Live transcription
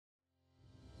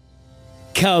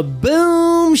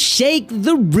Kaboom! Shake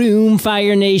the room,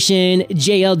 Fire Nation.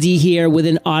 JLD here with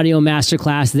an audio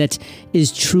masterclass that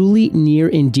is truly near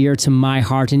and dear to my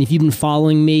heart. And if you've been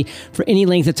following me for any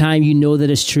length of time, you know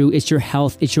that it's true. It's your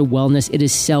health. It's your wellness. It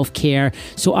is self-care.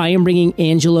 So I am bringing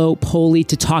Angelo, Poli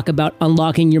to talk about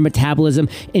unlocking your metabolism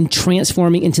and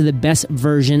transforming into the best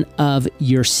version of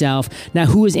yourself. Now,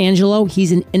 who is Angelo?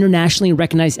 He's an internationally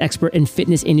recognized expert in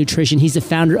fitness and nutrition. He's the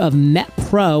founder of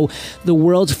MetPro, the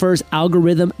world's first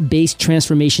algorithm-based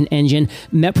transformation engine.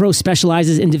 MetPro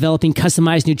specializes in developing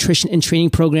customized nutrition and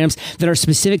training programs that are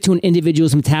specific to an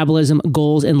individual's metabolism,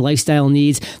 goals, and lifestyle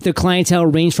needs. Their clientele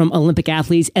range from Olympic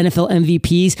athletes, NFL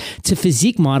MVPs, to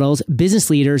physique models, business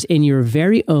leaders, and your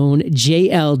very own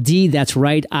JLD. That's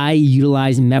right, I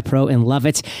utilize MetPro and love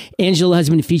it. Angelo has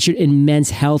been featured in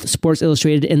Men's Health, Sports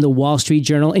Illustrated, and the Wall Street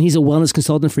Journal, and he's a wellness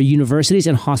consultant for universities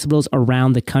and hospitals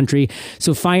around the country.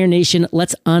 So Fire Nation,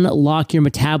 let's unlock your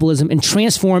metabolism and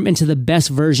transform into the best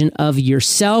version of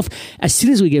yourself as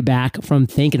soon as we get back from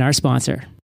thanking our sponsor.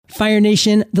 Fire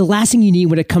Nation, the last thing you need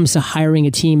when it comes to hiring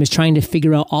a team is trying to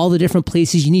figure out all the different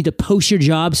places you need to post your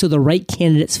job so the right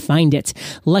candidates find it.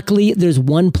 Luckily, there's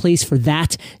one place for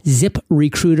that,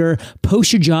 ZipRecruiter.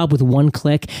 Post your job with one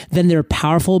click. Then their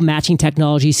powerful matching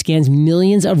technology scans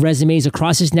millions of resumes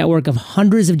across this network of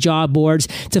hundreds of job boards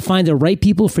to find the right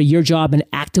people for your job and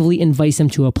actively invite them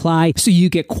to apply so you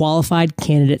get qualified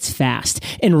candidates fast.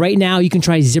 And right now, you can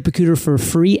try ZipRecruiter for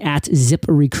free at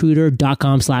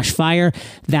ziprecruiter.com/fire.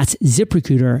 That's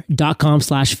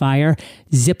ziprecruiter.com/fire.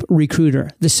 ZipRecruiter,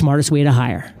 the smartest way to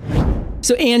hire.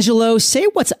 So Angelo, say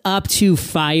what's up to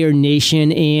Fire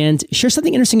Nation and share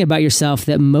something interesting about yourself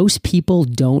that most people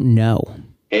don't know.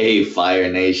 Hey,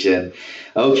 Fire Nation.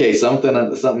 Okay, something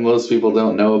most people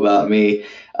don't know about me.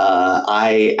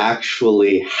 I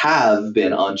actually have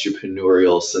been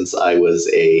entrepreneurial since I was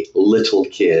a little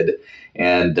kid.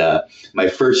 And my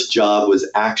first job was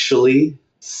actually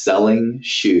selling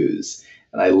shoes.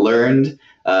 And I learned,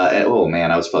 I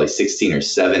was probably 16 or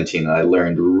 17, and I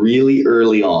learned really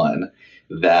early on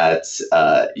that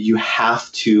you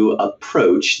have to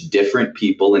approach different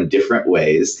people in different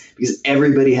ways because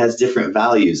everybody has different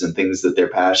values and things that they're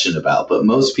passionate about. But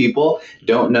most people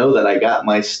don't know that I got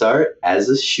my start as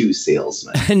a shoe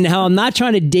salesman. Now, I'm not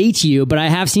trying to date you, but I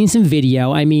have seen some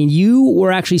video. I mean, you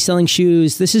were actually selling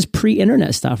shoes. This is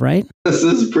pre-internet stuff, right? This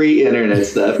is pre-internet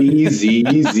stuff. Easy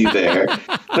there.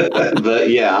 But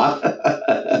yeah.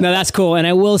 No, that's cool. And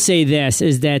I will say this,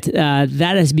 is that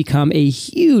that has become a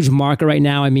huge market right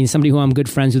now. I mean, somebody who I'm good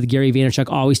friends with, Gary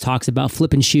Vaynerchuk, always talks about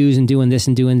flipping shoes and doing this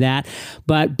and doing that.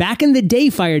 But back in the day,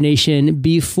 Fire Nation,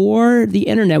 before the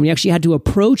internet, when you actually had to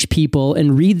approach people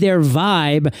and read their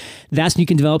vibe, that's when you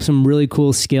can develop some really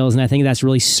cool skills. And I think that's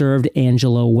really served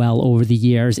Angelo well over the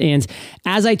years. And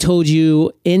as I told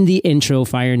you in the intro,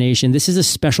 Fire Nation, this is a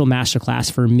special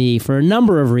masterclass for me for a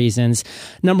number of reasons.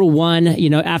 Number one,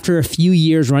 after a few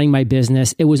years running my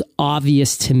business, it was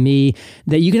obvious to me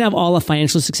that you can have all the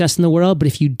financial success in the world, but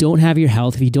if you don't have your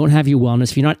health, if you don't have your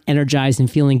wellness, if you're not energized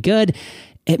and feeling good,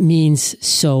 it means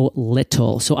so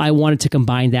little. So I wanted to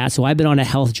combine that. So I've been on a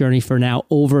health journey for now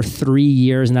over 3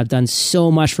 years, and I've done so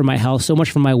much for my health, so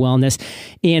much for my wellness.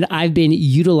 And I've been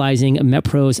utilizing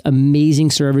MetPro's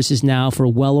amazing services now for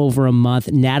well over a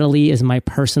month. Natalie is my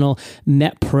personal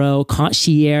MetPro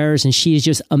concierge, and she is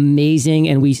just amazing.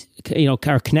 And we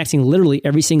are connecting literally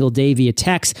every single day via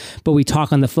text, but we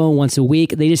talk on the phone once a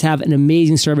week. They just have an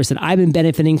amazing service that I've been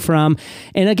benefiting from.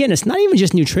 And again, it's not even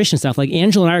just nutrition stuff. Like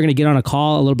Angelo and I are going to get on a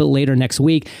call a little bit later next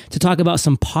week to talk about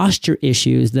some posture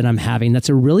issues that I'm having. That's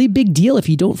a really big deal if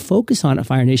you don't focus on it,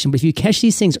 Fire Nation. But if you catch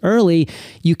these things early,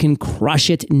 you can crush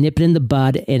it, nip it in the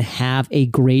bud, and have a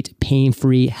great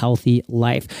pain-free, healthy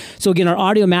life. So again, our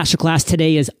audio masterclass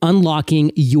today is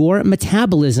unlocking your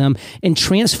metabolism and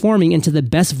transforming into the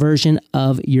best version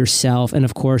of yourself. And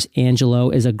of course, Angelo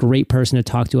is a great person to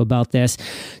talk to about this.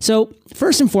 So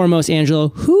first and foremost, Angelo,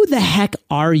 who the heck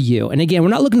are you? And again, we're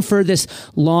not looking for this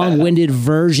long-winded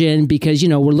version because,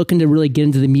 we're looking to really get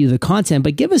into the meat of the content,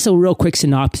 but give us a real quick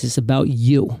synopsis about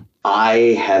you.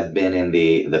 I have been in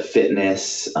the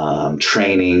fitness,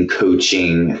 training,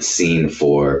 coaching scene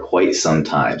for quite some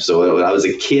time. So when I was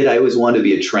a kid, I always wanted to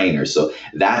be a trainer. So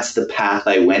that's the path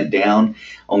I went down,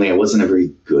 only I wasn't a very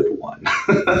good one.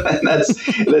 And that's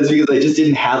because I just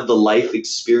didn't have the life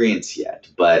experience yet.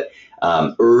 But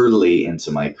early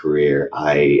into my career,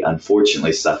 I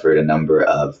unfortunately suffered a number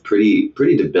of pretty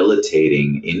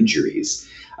debilitating injuries.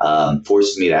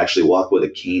 Forced me to actually walk with a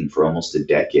cane for almost a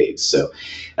decade. So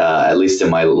at least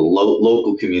in my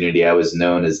local community, I was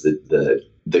known as the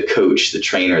the coach, the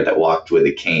trainer that walked with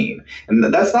a cane. And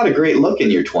that's not a great look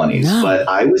in your 20s, No. but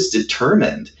I was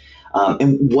determined.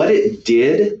 And what it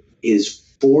did is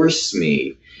force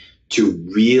me to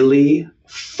really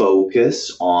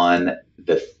focus on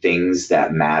the things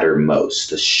that matter most,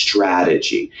 the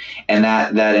strategy. And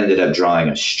that ended up drawing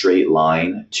a straight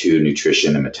line to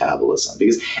nutrition and metabolism,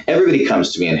 because everybody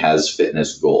comes to me and has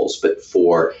fitness goals. But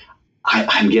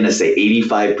I'm going to say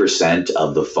 85%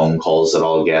 of the phone calls that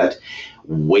I'll get,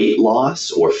 weight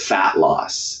loss or fat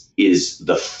loss is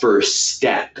the first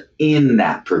step in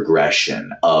that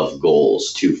progression of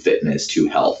goals to fitness, to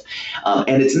health.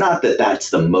 And it's not that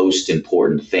that's the most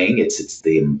important thing. It's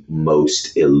the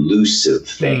most elusive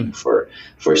thing for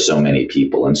so many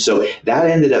people. And so that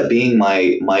ended up being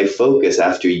my focus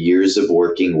after years of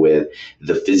working with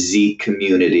the physique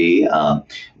community,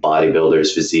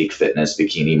 bodybuilders, physique, fitness,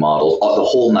 bikini models, the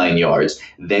whole 9 yards,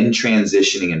 then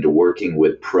transitioning into working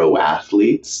with pro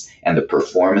athletes and the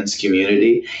performance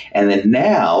community. And then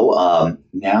now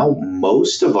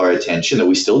most of our attention, that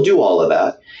we still do all of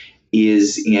that,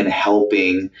 is in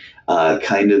helping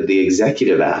kind of the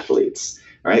executive athletes,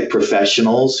 right?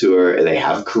 Professionals they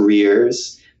have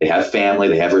careers, they have family,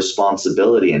 they have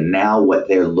responsibility. And now what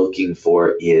they're looking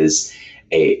for is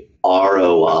a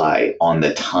ROI on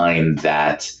the time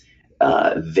that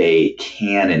they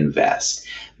can invest.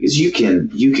 Because you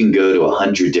can go to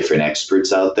 100 different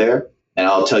experts out there, and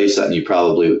I'll tell you something you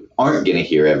probably aren't going to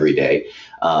hear every day.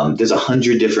 There's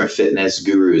 100 different fitness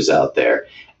gurus out there,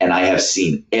 and I have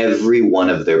seen every one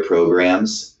of their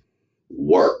programs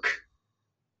work.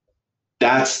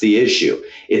 That's the issue.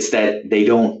 It's that they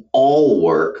don't all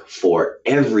work for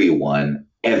everyone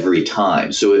every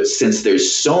time. So since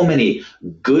there's so many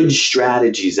good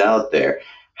strategies out there,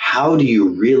 how do you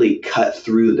really cut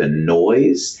through the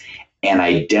noise and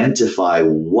identify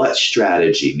what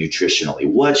strategy nutritionally,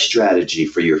 what strategy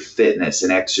for your fitness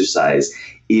and exercise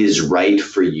is right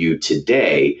for you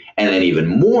today? And then even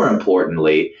more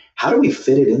importantly, how do we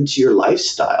fit it into your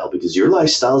lifestyle? Because your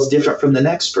lifestyle is different from the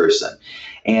next person.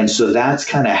 And so that's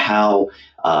kind of how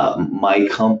my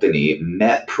company,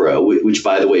 MetPro, which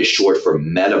by the way is short for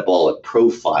metabolic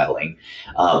profiling,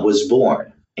 was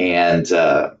born. And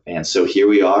so here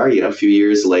we are, a few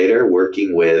years later,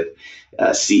 working with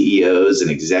CEOs and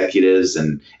executives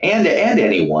and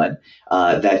anyone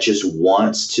that just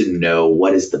wants to know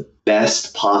what is the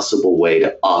best possible way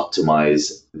to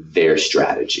optimize their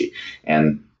strategy.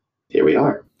 And here we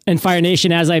are. And Fire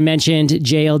Nation, as I mentioned,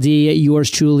 JLD,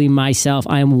 yours truly, myself,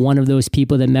 I am one of those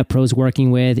people that MetPro is working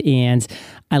with, and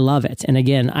I love it. And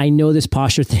again, I know this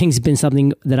posture thing's been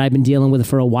something that I've been dealing with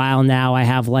for a while now. I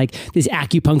have like this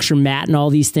acupuncture mat and all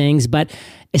these things, but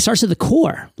it starts at the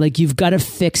core. Like you've got to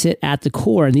fix it at the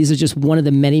core. And these are just one of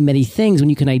the many, many things when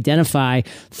you can identify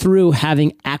through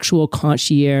having actual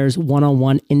concierge,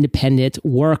 one-on-one independent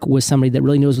work with somebody that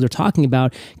really knows what they're talking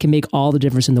about can make all the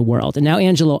difference in the world. And now,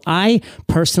 Angelo, I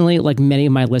personally, like many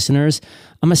of my listeners,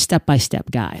 I'm a step-by-step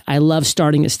guy. I love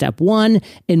starting at step one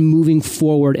and moving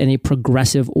forward in a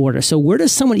progressive order. So where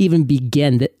does someone even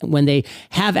begin when they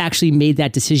have actually made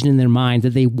that decision in their mind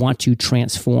that they want to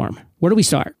transform? Where do we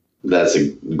start? That's a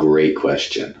great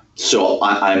question. So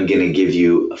I'm going to give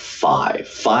you five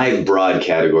broad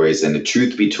categories. And the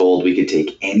truth be told, we could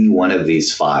take any one of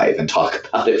these five and talk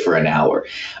about it for an hour,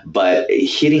 but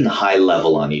hitting high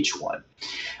level on each one.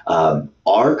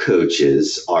 Our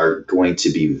coaches are going to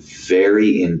be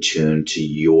very in tune to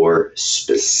your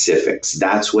specifics.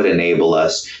 That's what enable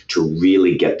us to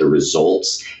really get the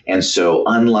results. And so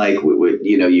unlike,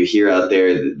 you hear out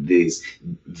there these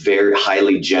very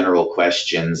highly general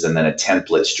questions and then a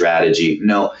template strategy.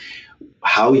 No,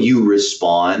 how you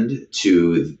respond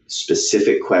to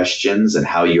specific questions and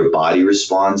how your body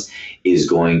responds is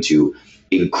going to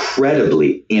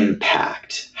incredibly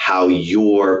impact how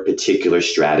your particular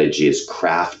strategy is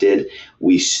crafted.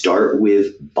 We start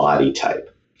with body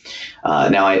type.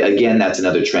 Now, again, that's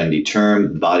another trendy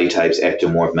term, body types,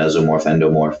 ectomorph, mesomorph,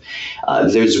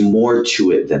 endomorph. There's more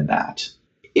to it than that.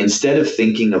 Instead of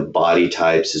thinking of body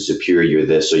types as a pure you're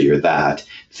this or you're that,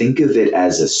 think of it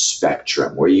as a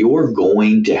spectrum where you're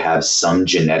going to have some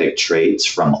genetic traits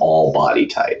from all body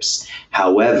types.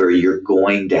 However, you're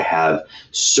going to have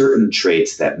certain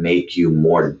traits that make you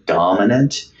more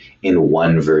dominant in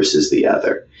one versus the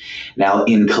other. Now,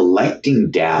 in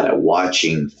collecting data,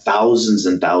 watching thousands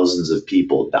and thousands of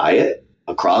people diet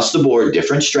across the board,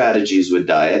 different strategies with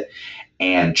diet,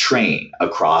 and train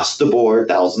across the board,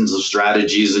 thousands of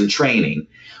strategies and training,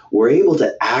 we're able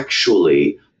to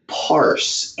actually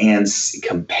parse and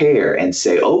compare and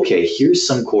say, okay, here's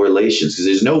some correlations, because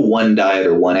there's no one diet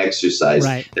or one exercise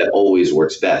that always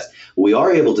works best. What we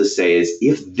are able to say is,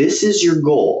 if this is your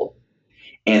goal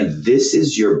and this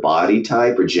is your body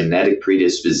type or genetic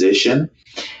predisposition,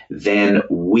 then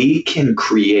we can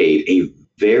create a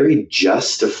very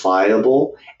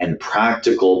justifiable and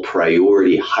practical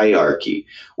priority hierarchy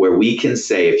where we can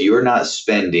say, if you're not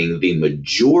spending the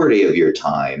majority of your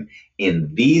time in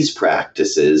these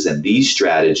practices and these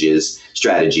strategies,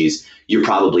 you're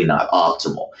probably not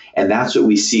optimal. And that's what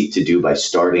we seek to do by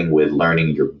starting with learning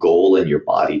your goal and your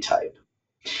body type.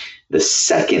 The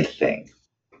second thing,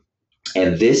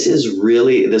 and this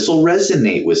will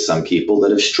resonate with some people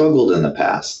that have struggled in the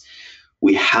past,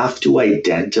 we have to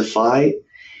identify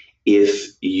if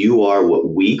you are what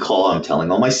we call, I'm telling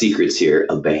all my secrets here,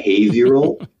 a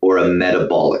behavioral or a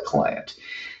metabolic client.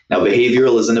 Now,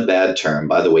 behavioral isn't a bad term.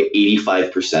 By the way,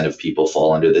 85% of people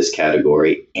fall under this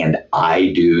category, and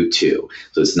I do too.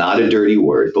 So it's not a dirty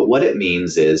word, but what it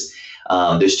means is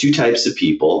there's two types of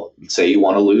people. Say you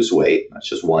want to lose weight. That's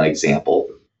just one example.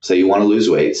 Say you want to lose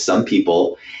weight. Some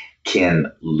people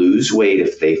can lose weight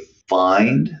if they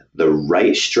find the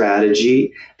right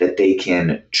strategy that they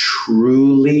can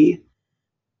truly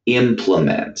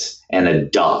implement and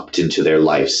adopt into their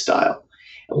lifestyle.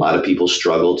 A lot of people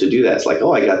struggle to do that. It's like,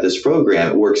 oh, I got this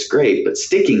program, it works great, but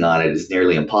sticking on it is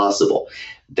nearly impossible.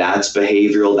 That's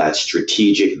behavioral, that's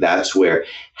strategic. That's where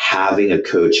having a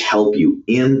coach help you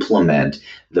implement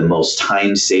the most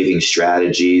time-saving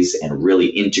strategies and really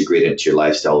integrate it into your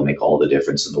lifestyle will make all the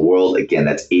difference in the world. Again,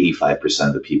 that's 85%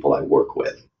 of the people I work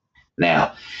with.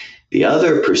 Now, the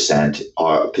other percentage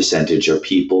are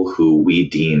people who we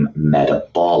deem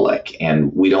metabolic,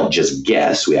 and we don't just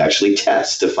guess, we actually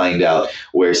test to find out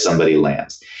where somebody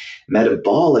lands.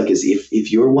 Metabolic is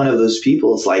if you're one of those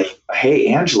people, it's like, hey,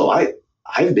 Angelo,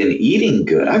 I've been eating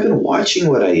good. I've been watching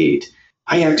what I eat.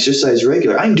 I exercise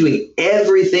regular. I'm doing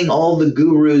everything all the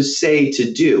gurus say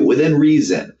to do within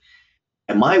reason.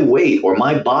 And my weight or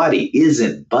my body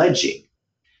isn't budging.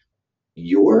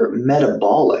 You're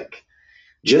metabolic.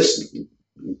 Just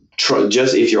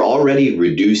if you're already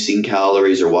reducing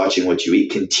calories or watching what you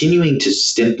eat, continuing to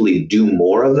simply do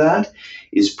more of that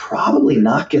is probably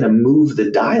not going to move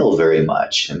the dial very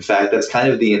much. In fact, that's kind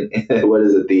of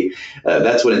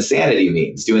that's what insanity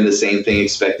means, doing the same thing,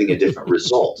 expecting a different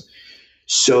result.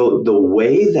 So the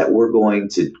way that we're going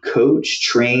to coach,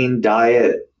 train,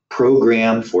 diet,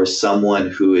 program for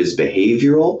someone who is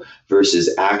behavioral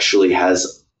versus actually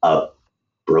has a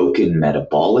broken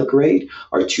metabolic rate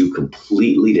are two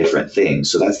completely different things.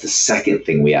 So that's the second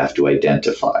thing we have to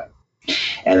identify.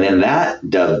 And then that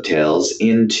dovetails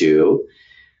into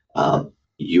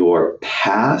your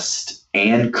past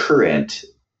and current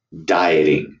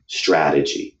dieting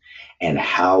strategy and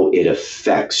how it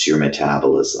affects your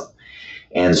metabolism.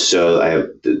 And so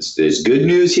there's good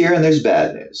news here and there's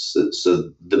bad news.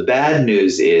 So the bad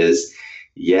news is,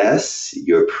 yes,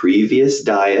 your previous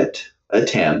diet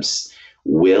attempts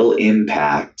will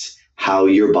impact how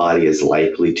your body is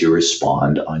likely to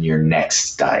respond on your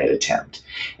next diet attempt.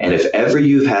 And if ever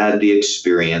you've had the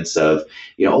experience of,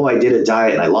 I did a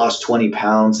diet and I lost 20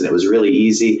 pounds and it was really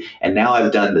easy, and now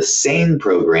I've done the same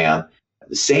program,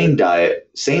 the same diet,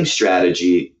 same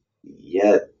strategy,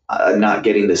 yet I'm not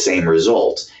getting the same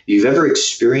result. If you've ever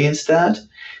experienced that,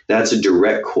 that's a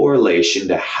direct correlation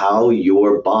to how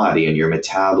your body and your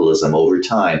metabolism over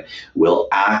time will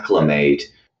acclimate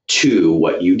to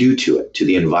what you do to it, to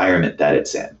the environment that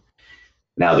it's in.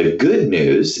 Now, the good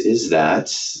news is that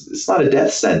it's not a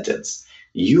death sentence.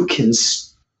 You can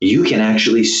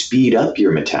actually speed up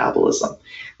your metabolism.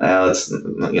 Now, it's,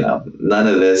 none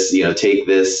of this, take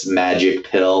this magic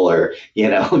pill or,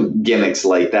 gimmicks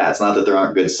like that. It's not that there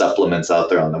aren't good supplements out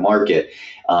there on the market,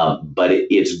 but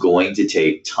it's going to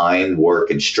take time, work,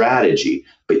 and strategy,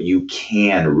 but you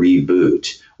can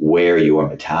reboot where your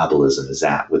metabolism is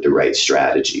at with the right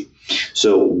strategy.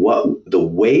 So the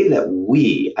way that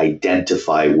we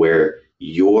identify where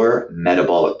your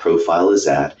metabolic profile is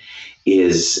at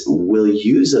is we'll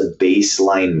use a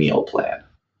baseline meal plan.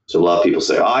 So a lot of people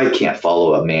say, I can't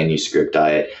follow a manuscript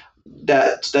diet.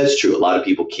 That's true. A lot of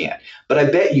people can't. But I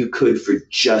bet you could for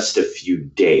just a few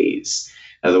days.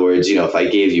 In other words, if I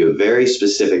gave you a very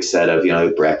specific set of,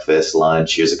 breakfast,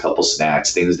 lunch, here's a couple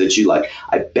snacks, things that you like,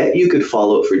 I bet you could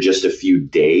follow it for just a few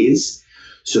days.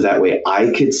 So that way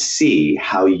I could see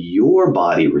how your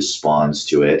body responds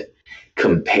to it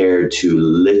compared to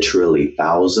literally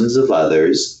thousands of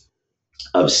others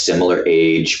of similar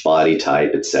age, body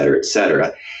type, et cetera, et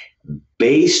cetera.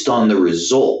 Based on the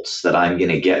results that I'm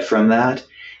going to get from that,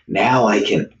 now I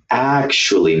can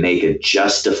actually make a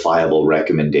justifiable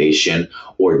recommendation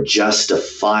or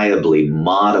justifiably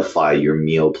modify your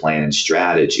meal plan and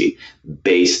strategy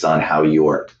based on how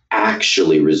your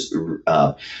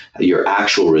your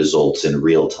actual results in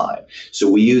real time. So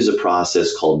we use a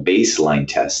process called baseline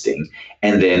testing,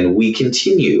 and then we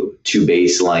continue to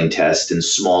baseline test in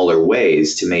smaller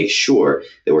ways to make sure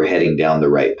that we're heading down the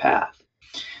right path.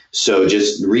 So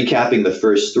just recapping the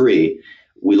first three,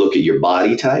 we look at your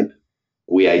body type.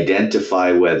 We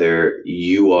identify whether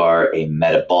you are a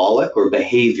metabolic or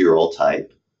behavioral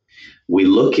type. We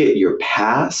look at your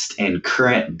past and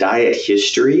current diet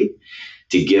history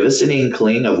to give us an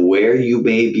inkling of where you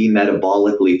may be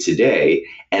metabolically today.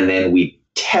 And then we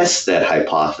test that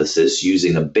hypothesis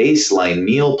using a baseline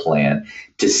meal plan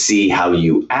to see how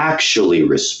you actually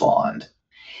respond.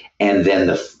 And then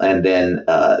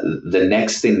the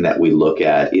next thing that we look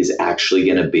at is actually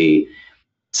going to be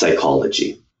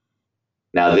psychology.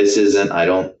 Now, this isn't, I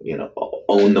don't,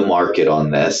 own the market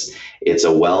on this. It's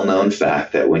a well-known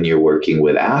fact that when you're working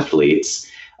with athletes,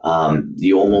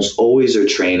 you almost always are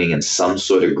training in some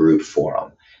sort of group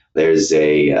forum. There's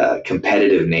a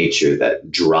competitive nature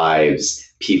that drives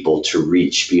people to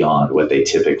reach beyond what they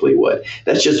typically would.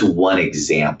 That's just one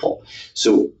example.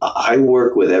 So I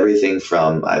work with everything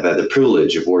from, I've had the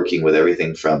privilege of working with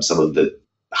everything from some of the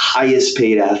highest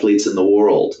paid athletes in the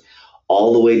world,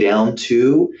 all the way down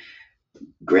to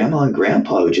grandma and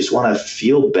grandpa who just want to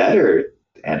feel better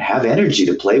and have energy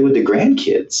to play with the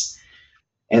grandkids.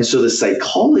 And so the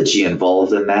psychology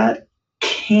involved in that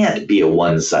can't be a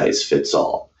one size fits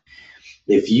all.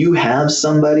 If you have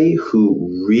somebody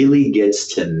who really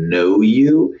gets to know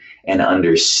you and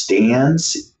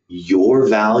understands your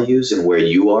values and where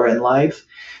you are in life,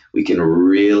 we can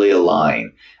really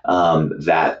align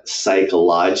that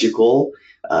psychological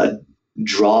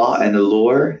draw and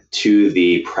allure to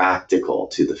the practical,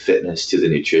 to the fitness, to the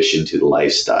nutrition, to the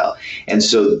lifestyle. And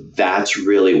so that's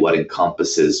really what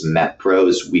encompasses MetPro.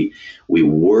 Is we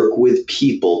work with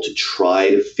people to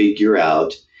try to figure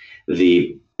out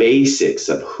the basics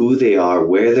of who they are,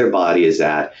 where their body is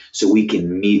at, so we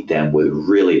can meet them with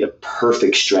really the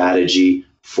perfect strategy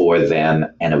for them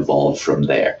and evolve from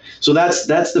there. So that's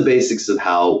the basics of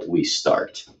how we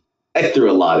start. I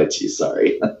threw a lot at you,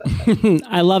 sorry.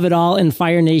 I love it all. In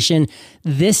Fire Nation,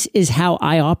 this is how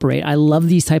I operate. I love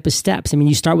these type of steps. I mean,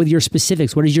 you start with your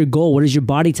specifics. What is your goal? What is your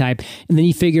body type? And then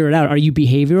you figure it out. Are you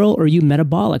behavioral or are you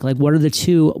metabolic? Like, what are the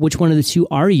two? Which one of the two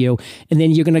are you? And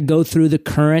then you're going to go through the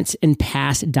current and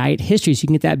past diet history so you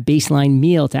can get that baseline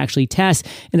meal to actually test.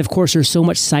 And of course, there's so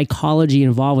much psychology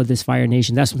involved with this, Fire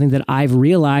Nation. That's something that I've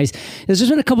realized. There's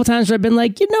just been a couple times where I've been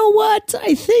like, you know what?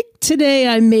 I think today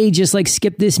I may just like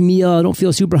skip this meal. I don't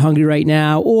feel super hungry right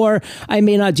now, or I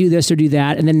may not do this or do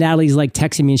that. And then Natalie's like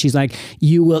texting me and she's like,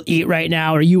 you will eat right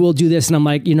now, or you will do this. And I'm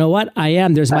like, you know what? I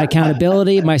am. There's my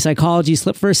accountability. My psychology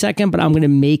slipped for a second, but I'm going to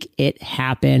make it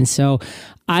happen. So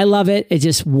I love it. It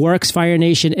just works, Fire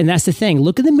Nation. And that's the thing.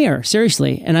 Look in the mirror,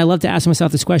 seriously. And I love to ask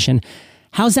myself this question.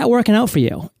 How's that working out for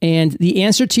you? And the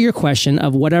answer to your question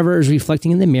of whatever is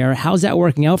reflecting in the mirror, how's that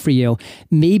working out for you?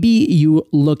 Maybe you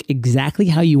look exactly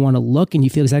how you want to look and you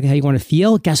feel exactly how you want to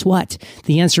feel. Guess what?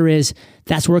 The answer is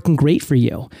that's working great for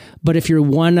you. But if you're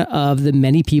one of the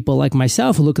many people like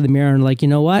myself who look in the mirror and like, you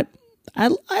know what? I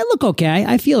look okay.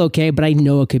 I feel okay, but I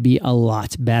know it could be a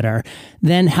lot better.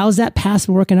 Then how's that past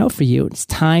working out for you? It's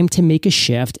time to make a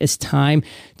shift. It's time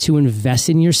to invest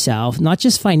in yourself, not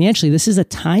just financially. This is a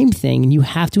time thing, and you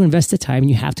have to invest the time and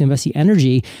you have to invest the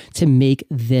energy to make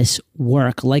this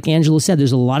work. Like Angelo said,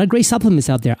 there's a lot of great supplements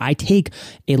out there. I take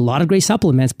a lot of great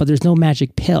supplements, but there's no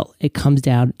magic pill. It comes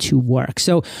down to work.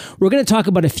 So we're going to talk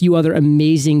about a few other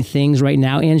amazing things right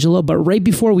now, Angelo, but right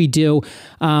before we do,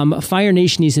 Fire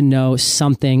Nation needs to know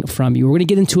something from you. We're going to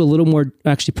get into a little more,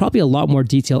 actually probably a lot more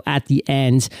detail at the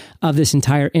end of this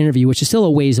entire interview, which is still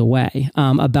a ways away,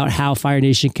 about how Fire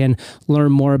Nation can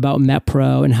learn more about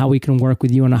MetPro and how we can work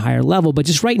with you on a higher level. But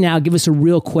just right now, give us a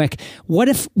real quick, what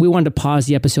if we wanted to pause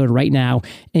the episode right now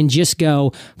and just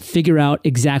go figure out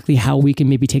exactly how we can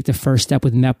maybe take the first step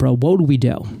with MetPro? What would we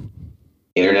do?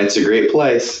 Internet's a great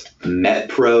place.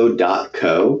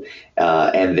 Metpro.co,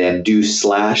 and then do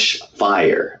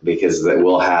 /fire, because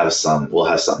we'll have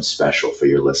something special for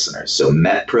your listeners. So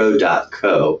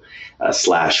Metpro.co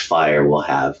 /fire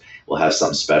will have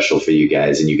something special for you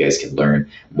guys, and you guys can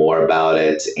learn more about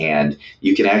it, and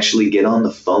you can actually get on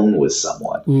the phone with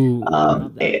someone. Ooh,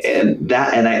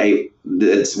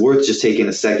 it's worth just taking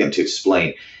a second to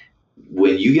explain.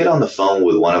 When you get on the phone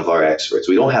with one of our experts,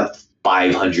 we don't have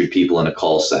 500 people in a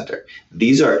call center.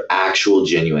 These are actual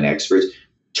genuine experts.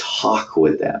 talk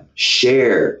with them,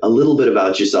 share a little bit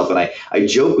about yourself. And I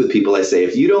joke with people, I say,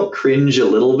 if you don't cringe a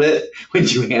little bit when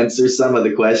you answer some of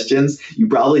the questions, you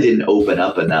probably didn't open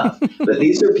up enough. But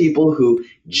these are people who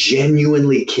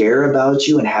genuinely care about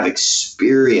you and have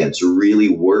experience really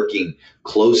working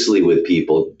closely with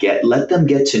people. Let them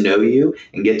get to know you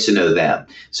and get to know them.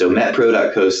 So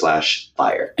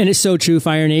metpro.co/fire. And it's so true,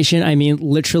 Fire Nation. I mean,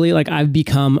 literally, like, I've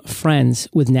become friends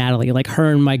with Natalie. Like,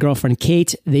 her and my girlfriend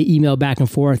Kate, they email back and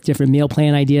forth different meal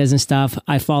plan ideas and stuff.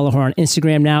 I follow her on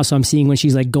Instagram now, so I'm seeing when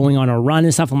she's like going on a run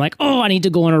and stuff. I'm like, oh, I need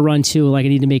to go on a run too. Like, I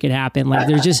need to make it happen. Like,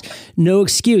 there's just no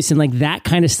excuse. And like, that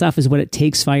kind of stuff is what it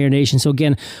takes, Fire Nation. So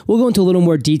again, we'll go into a little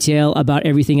more detail about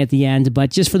everything at the end. But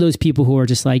just for those people who are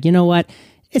just like, you know what?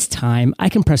 It's time. I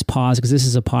can press pause because this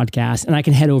is a podcast, and I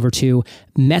can head over to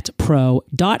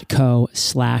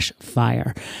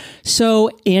metpro.co/fire. So,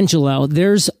 Angelo,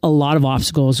 there's a lot of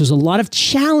obstacles. There's a lot of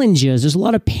challenges. There's a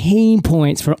lot of pain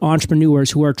points for entrepreneurs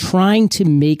who are trying to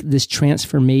make this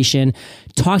transformation.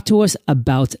 Talk to us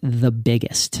about the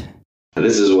biggest.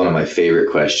 This is one of my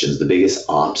favorite questions. The biggest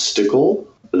obstacle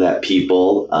that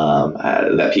people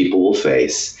will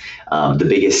face, the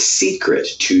biggest secret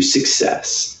to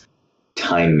success.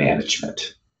 Time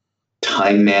management.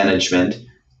 I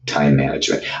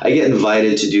get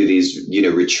invited to do these,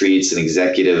 retreats and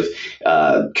executive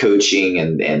coaching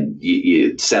and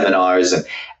seminars, and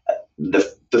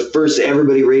the first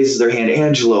everybody raises their hand.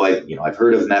 Angelo, I've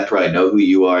heard of MetPro. I know who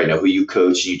you are. I know who you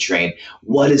coach and you train.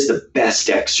 What is the best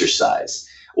exercise,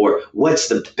 or what's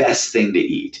the best thing to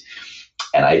eat?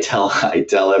 And I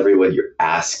tell everyone, you're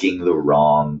asking the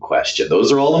wrong question.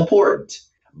 Those are all important.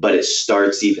 But it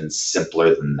starts even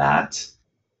simpler than that.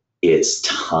 It's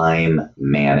time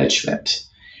management.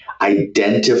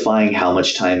 Identifying how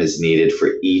much time is needed for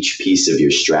each piece of your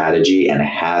strategy and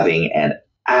having an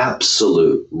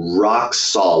absolute rock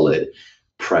solid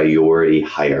priority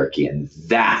hierarchy. And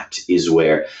that is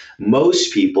where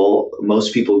most people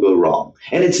go wrong.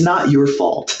 And it's not your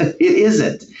fault. It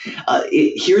isn't.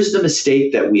 Here's the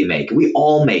mistake that we make. We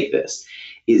all make this,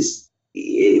 is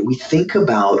we think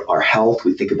about our health,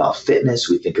 we think about fitness,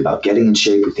 we think about getting in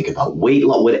shape, we think about weight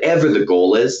loss, whatever the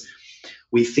goal is,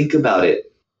 we think about it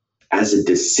as a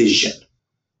decision.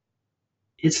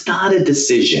 It's not a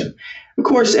decision. Of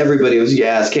course, everybody you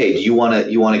ask, hey, do you want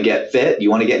to get fit? Do you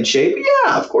want to get in shape?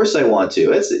 Yeah, of course I want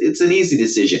to. It's an easy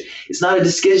decision. It's not a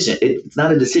decision.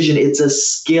 It's a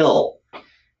skill.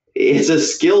 It's a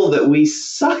skill that we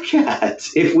suck at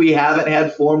if we haven't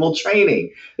had formal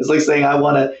training. It's like saying, I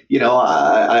want to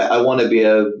be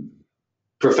a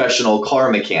professional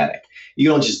car mechanic. You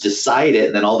don't just decide it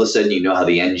and then all of a sudden you know how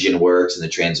the engine works and the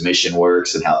transmission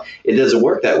works, and how it doesn't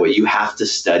work that way. You have to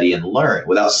study and learn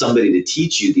without somebody to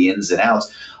teach you the ins and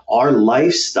outs. Our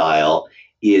lifestyle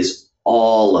is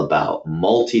all about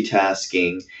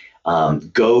multitasking.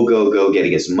 Go,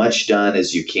 getting as much done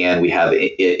as you can. We have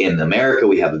in America,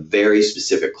 we have very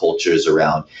specific cultures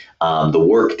around the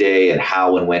workday and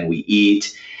how and when we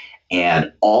eat.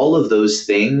 And all of those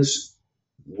things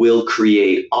will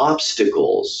create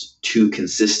obstacles to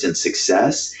consistent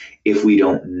success if we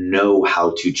don't know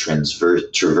how to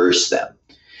traverse them.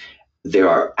 There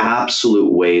are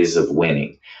absolute ways of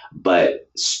winning, but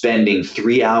spending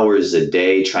 3 hours a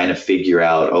day trying to figure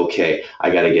out, okay,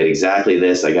 I got to get exactly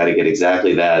this, I got to get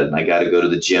exactly that, and I got to go to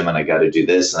the gym, and I got to do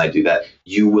this, and I do that,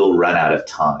 you will run out of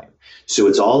time. So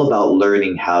it's all about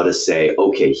learning how to say,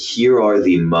 okay, here are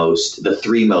the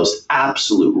three most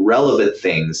absolute relevant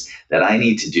things that I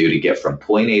need to do to get from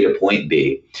point A to point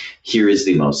B. Here is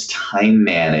the most time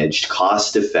managed,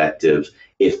 cost effective,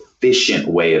 efficient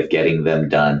way of getting them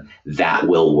done that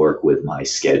will work with my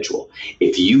schedule.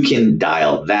 If you can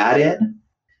dial that in,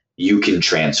 you can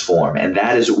transform. And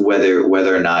that is whether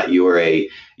or not you're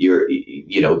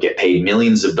get paid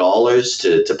millions of dollars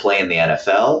to play in the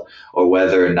NFL, or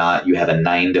whether or not you have a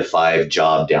 9-to-5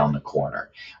 job down the corner.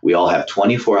 We all have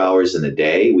 24 hours in a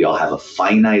day. We all have a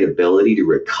finite ability to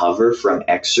recover from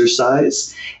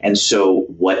exercise. And so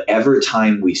whatever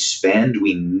time we spend,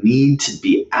 we need to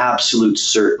be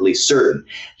absolutely certain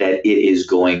that it is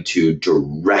going to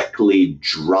directly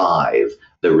drive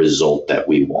the result that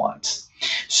we want.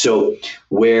 So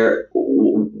we're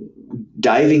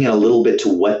diving in a little bit to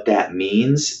what that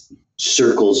means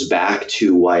circles back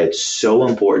to why it's so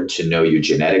important to know your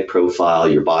genetic profile,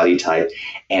 your body type,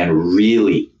 and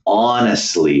really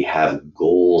honestly have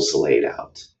goals laid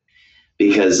out.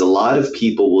 Because a lot of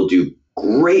people will do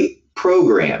great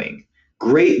programming,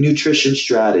 great nutrition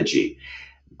strategy,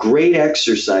 great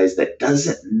exercise that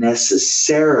doesn't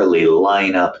necessarily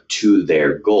line up to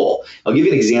their goal. I'll give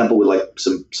you an example with like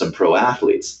some pro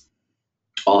athletes.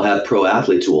 I'll have pro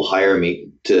athletes who will hire me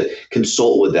to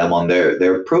consult with them on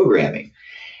their programming.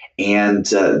 And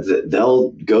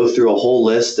they'll go through a whole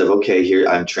list of, okay, here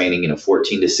I'm training,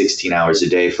 14 to 16 hours a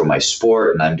day for my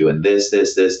sport, and I'm doing this.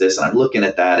 And I'm looking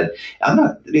at that,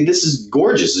 and this is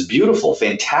gorgeous, it's beautiful,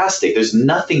 fantastic. There's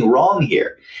nothing wrong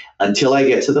here until I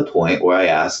get to the point where I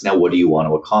ask, now, what do you want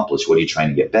to accomplish? What are you trying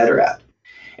to get better at?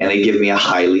 And they give me a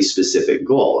highly specific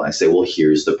goal. And I say, well,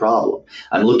 here's the problem.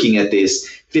 I'm looking at this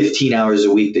 15 hours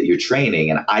a week that you're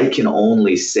training, and I can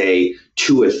only say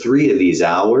 2 or 3 of these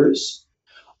hours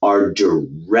are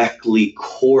directly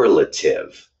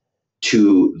correlative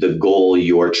to the goal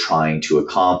you're trying to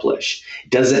accomplish.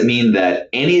 Doesn't mean that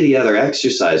any of the other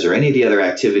exercise or any of the other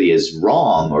activity is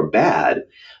wrong or bad,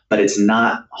 but it's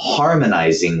not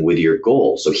harmonizing with your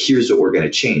goal. So here's what we're going to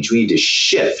change. We need to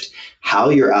shift how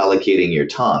you're allocating your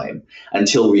time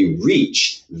until we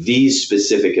reach these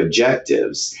specific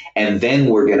objectives. And then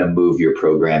we're going to move your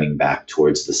programming back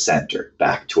towards the center,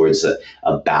 back towards a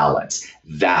balance.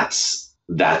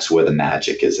 That's where the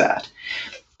magic is at.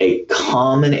 A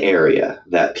common area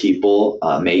that people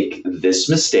make this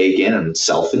mistake in, and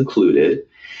self included,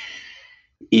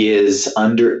 is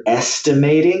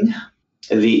underestimating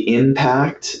the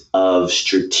impact of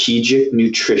strategic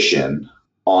nutrition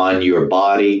on your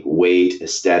body, weight,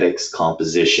 aesthetics,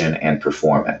 composition, and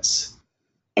performance.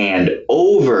 And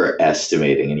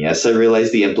overestimating, and yes, I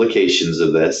realize the implications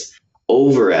of this,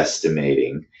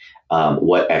 overestimating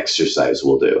what exercise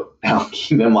will do. Now,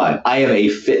 keep in mind, I am a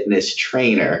fitness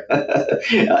trainer.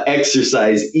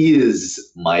 Exercise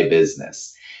is my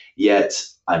business. Yet,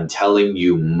 I'm telling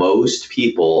you, most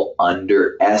people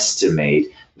underestimate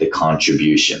the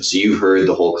contribution. So you've heard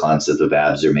the whole concept of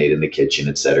abs are made in the kitchen,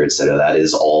 et cetera, et cetera. That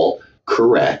is all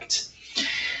correct.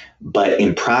 But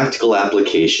in practical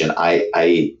application,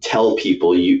 I tell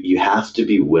people you have to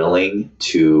be willing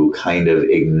to kind of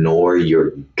ignore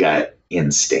your gut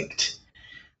instinct.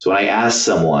 So when I ask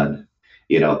someone,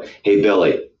 hey,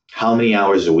 Billy, how many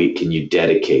hours a week can you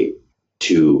dedicate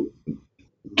to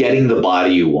getting the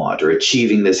body you want or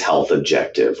achieving this health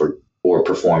objective or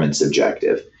performance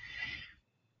objective?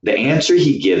 The answer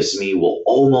he gives me will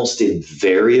almost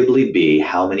invariably be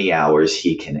how many hours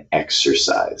he can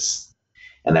exercise.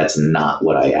 And that's not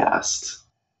what I asked.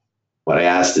 What I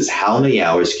asked is, how many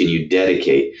hours can you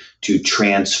dedicate to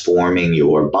transforming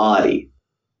your body?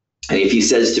 And if he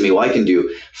says to me, well, I can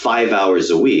do 5 hours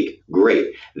a week,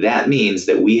 great. That means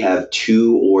that we have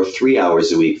 2 or 3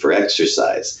 hours a week for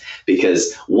exercise,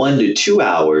 because 1 to 2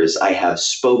 hours I have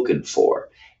spoken for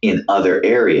in other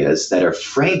areas that are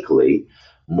frankly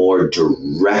more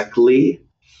directly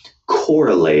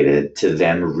correlated to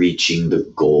them reaching the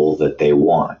goal that they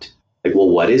want. Like, well,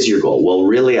 what is your goal? Well,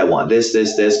 really, I want this,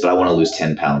 but I want to lose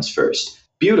 10 pounds first.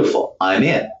 Beautiful. I'm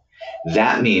in.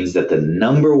 That means that the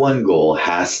number one goal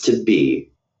has to be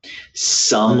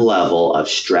some level of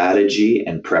strategy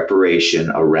and preparation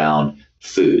around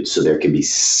food. So there can be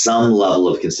some level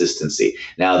of consistency.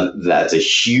 Now, that's a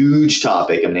huge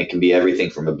topic. I mean, it can be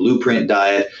everything from a blueprint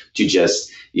diet to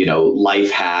just,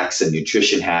 life hacks and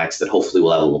nutrition hacks that hopefully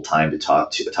we'll have a little time to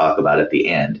talk about at the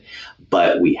end.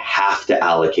 But we have to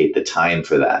allocate the time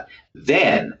for that.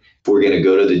 Then, if we're going to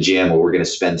go to the gym or we're going to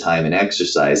spend time in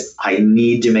exercise, I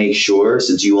need to make sure,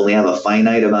 since you only have a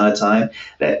finite amount of time,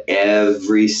 that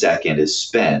every second is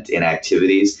spent in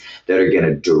activities that are going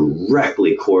to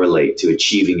directly correlate to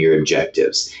achieving your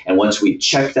objectives. And once we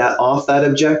check that off, that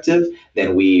objective,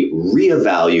 then we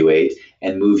reevaluate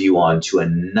and move you on to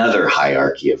another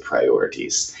hierarchy of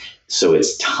priorities. So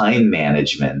it's time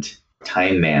management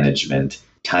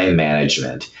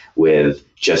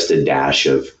with just a dash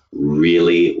of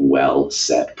really well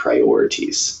set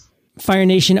priorities. Fire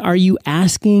Nation, are you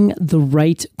asking the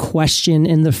right question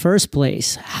in the first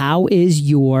place? How is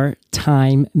your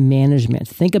time management?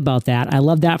 Think about that. I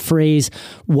love that phrase.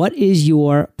 What is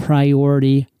your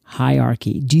priority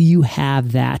hierarchy? Do you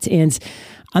have that? And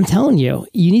I'm telling you,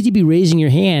 you need to be raising your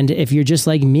hand if you're just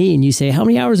like me and you say, how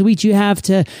many hours a week do you have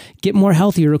to get more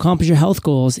healthy or accomplish your health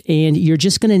goals? And you're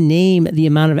just going to name the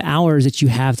amount of hours that you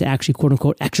have to actually, quote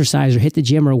unquote, exercise or hit the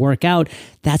gym or work out.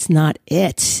 That's not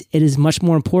it. It is much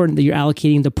more important that you're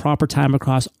allocating the proper time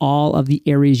across all of the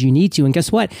areas you need to. And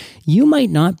guess what? You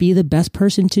might not be the best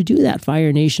person to do that,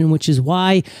 Fire Nation, which is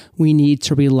why we need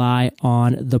to rely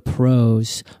on the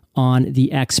pros, on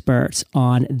the experts,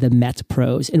 on the Met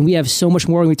pros. And we have so much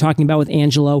more we're talking about with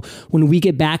Angelo when we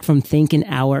get back from thanking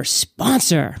our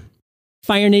sponsor.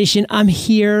 Fire Nation, I'm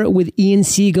here with Ian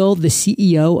Siegel, the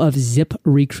CEO of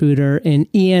ZipRecruiter.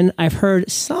 And Ian, I've heard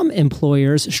some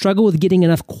employers struggle with getting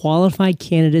enough qualified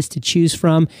candidates to choose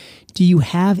from. Do you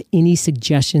have any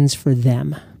suggestions for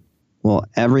them? Well,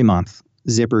 every month,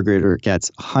 ZipRecruiter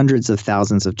gets hundreds of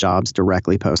thousands of jobs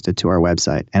directly posted to our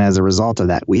website. And as a result of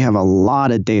that, we have a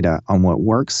lot of data on what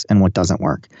works and what doesn't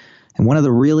work. And one of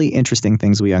the really interesting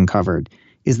things we uncovered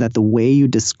is that the way you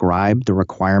describe the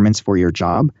requirements for your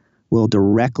job will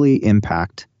directly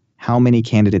impact how many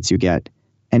candidates you get,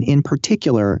 and in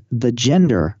particular, the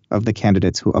gender of the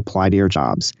candidates who apply to your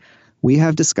jobs. We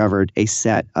have discovered a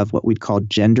set of what we'd call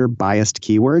gender-biased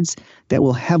keywords that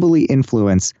will heavily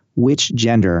influence which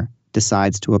gender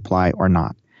decides to apply or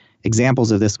not.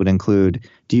 Examples of this would include,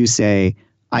 do you say,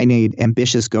 I need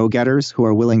ambitious go-getters who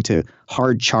are willing to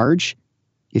hard charge?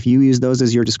 If you use those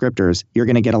as your descriptors, you're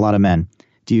going to get a lot of men.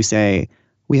 Do you say,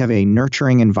 we have a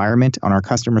nurturing environment on our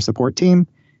customer support team?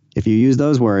 If you use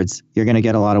those words, you're going to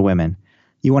get a lot of women.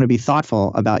 You want to be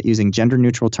thoughtful about using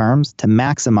gender-neutral terms to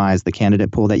maximize the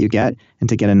candidate pool that you get and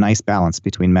to get a nice balance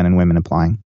between men and women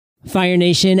applying. Fire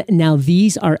Nation, now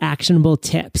these are actionable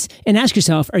tips. And ask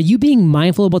yourself, are you being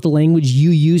mindful about the language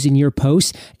you use in your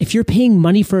posts? If you're paying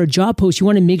money for a job post, you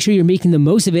want to make sure you're making the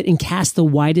most of it and cast the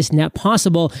widest net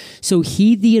possible. So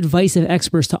heed the advice of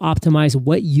experts to optimize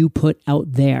what you put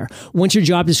out there. Once your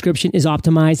job description is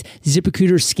optimized,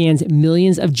 ZipRecruiter scans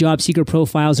millions of job seeker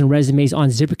profiles and resumes on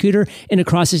ZipRecruiter and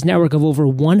across its network of over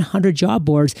 100 job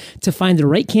boards to find the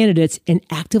right candidates and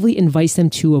actively invites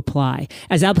them to apply.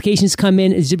 As applications come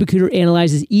in, ZipRecruiter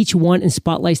analyzes each one and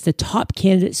spotlights the top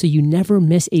candidate so you never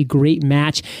miss a great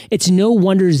match. It's no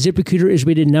wonder ZipRecruiter is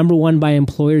rated #1 by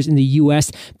employers in the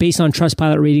US based on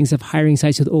Trustpilot ratings of hiring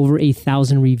sites with over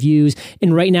 1,000 reviews.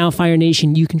 And right now, Fire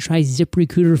Nation, you can try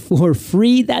ZipRecruiter for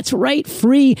free. That's right,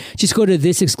 free. Just go to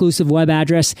this exclusive web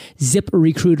address,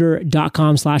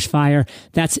 ziprecruiter.com/fire.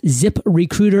 That's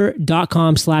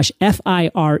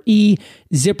ziprecruiter.com/FIRE,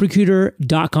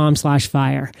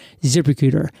 ziprecruiter.com/fire.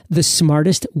 ZipRecruiter, the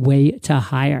smartest way to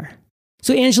hire.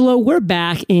 So Angelo, we're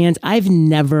back, and I've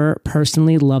never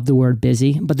personally loved the word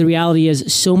busy, but the reality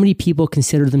is so many people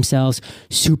consider themselves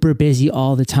super busy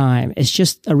all the time. It's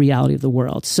just a reality of the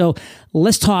world. So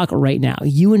let's talk right now,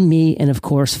 you and me, and of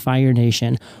course, Fire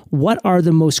Nation. What are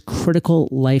the most critical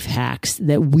life hacks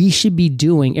that we should be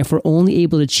doing if we're only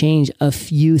able to change a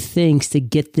few things to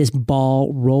get this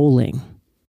ball rolling?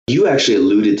 You actually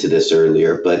alluded to this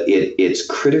earlier, but it's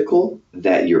critical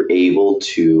that you're able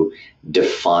to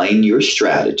define your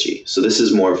strategy. So this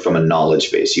is more from a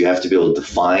knowledge base. You have to be able to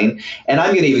define, and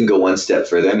I'm going to even go one step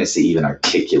further. I'm going to say even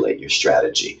articulate your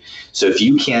strategy. So if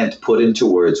you can't put into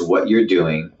words what you're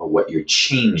doing or what you're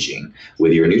changing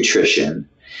with your nutrition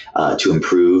to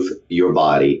improve your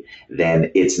body, then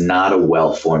it's not a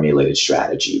well-formulated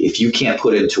strategy. If you can't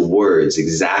put into words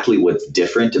exactly what's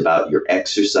different about your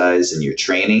exercise and your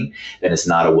training, then it's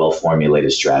not a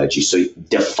well-formulated strategy. So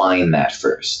define that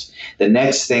first. The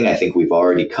next thing I think we've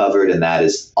already covered, and that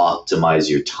is optimize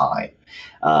your time.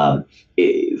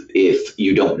 If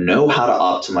you don't know how to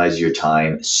optimize your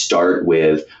time, start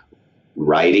with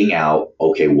writing out,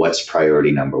 okay, what's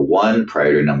priority number 1,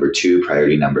 priority number 2,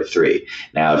 priority number 3.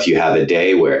 Now, if you have a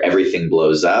day where everything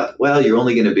blows up, well, you're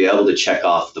only going to be able to check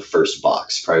off the first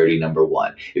box, priority number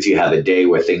 1. If you have a day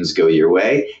where things go your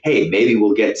way, hey, maybe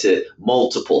we'll get to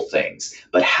multiple things,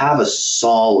 but have a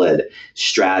solid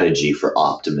strategy for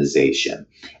optimization.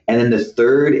 And then the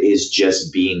third is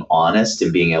just being honest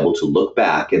and being able to look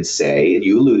back and say, and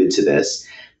you alluded to this,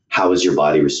 how is your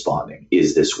body responding?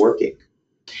 Is this working?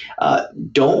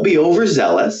 Don't be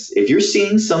overzealous. If you're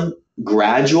seeing some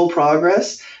gradual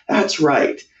progress, that's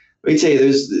right. Let me tell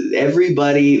you,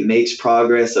 everybody makes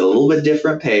progress at a little bit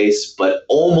different pace, but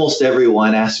almost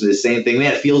everyone asks me the same thing.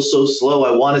 Man, it feels so slow.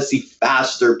 I want to see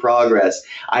faster progress.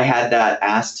 I had that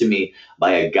asked to me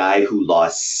by a guy who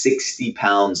lost 60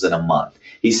 pounds in a month.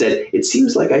 He said, it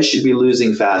seems like I should be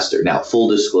losing faster. Now, full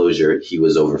disclosure, he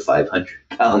was over 500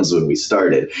 pounds when we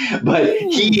started. But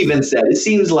he even said, it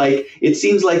seems like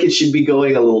it should be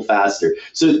going a little faster.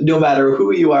 So no matter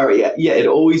who you are, yeah, it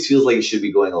always feels like it should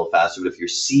be going a little faster. But if you're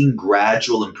seeing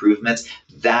gradual improvements,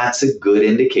 that's a good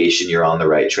indication you're on the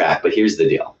right track. But here's the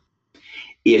deal.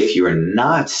 If you're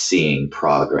not seeing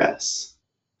progress,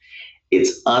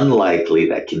 it's unlikely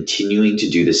that continuing to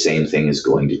do the same thing is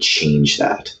going to change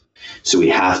that. So we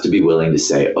have to be willing to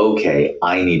say, okay,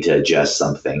 I need to adjust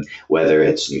something, whether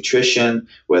it's nutrition,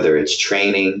 whether it's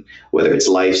training, whether it's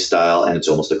lifestyle, and it's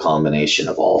almost a combination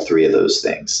of all three of those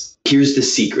things. Here's the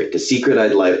secret. The secret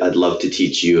I'd love to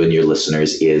teach you and your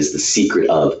listeners is the secret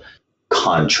of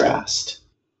contrast,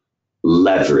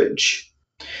 leverage.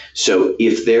 So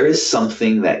if there is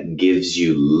something that gives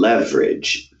you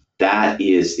leverage, that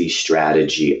is the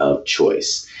strategy of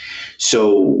choice.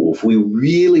 So if we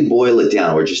really boil it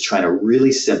down, we're just trying to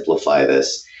really simplify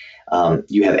this.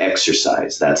 You have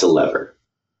exercise. That's a lever.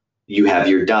 You have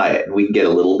your diet. And we can get a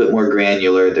little bit more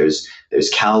granular. There's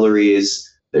calories,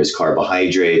 there's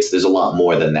carbohydrates. There's a lot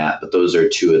more than that, but those are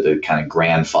two of the kind of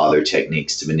grandfather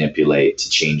techniques to manipulate, to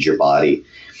change your body.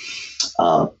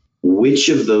 Which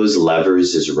of those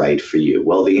levers is right for you?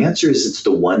 Well, the answer is it's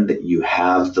the one that you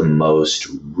have the most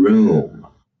room.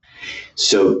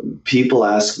 So people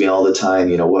ask me all the time,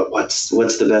 what's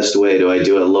the best way? Do I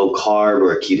do a low carb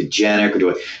or a ketogenic,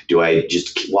 or do I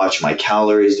just watch my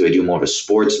calories? Do I do more of a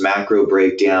sports macro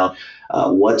breakdown?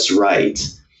 What's right?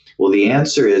 Well, the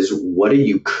answer is, what are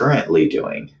you currently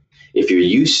doing? If you're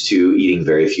used to eating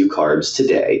very few carbs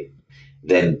today,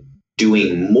 then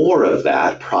doing more of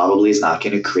that probably is not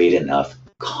going to create enough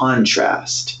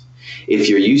contrast. If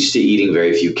you're used to eating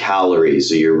very few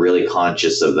calories, or you're really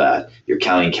conscious of that, you're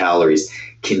counting calories,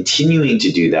 continuing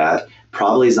to do that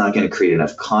probably is not going to create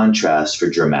enough contrast for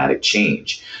dramatic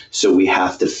change. So we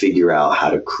have to figure out how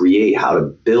to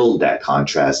build that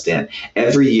contrast in.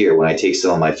 Every year when I take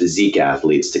some of my physique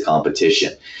athletes to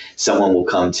competition, someone will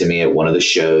come to me at one of the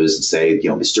shows and say,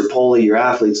 Mr. Poli, your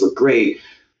athletes look great.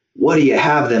 What do you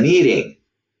have them eating?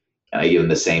 And I give them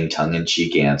the same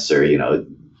tongue-in-cheek answer,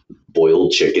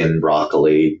 boiled chicken,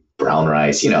 broccoli, brown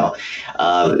rice,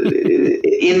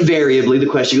 invariably the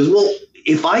question goes, well,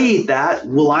 if I eat that,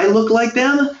 will I look like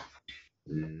them?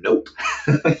 Nope,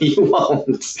 you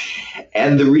won't.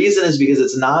 And the reason is because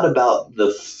it's not about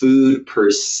the food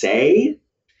per se.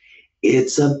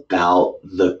 It's about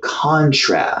the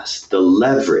contrast, the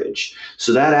leverage.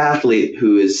 So that athlete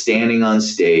who is standing on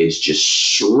stage just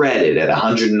shredded at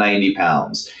 190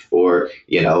 pounds, or,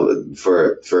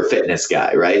 for a fitness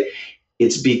guy, right?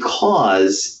 It's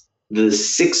because the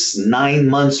 6-9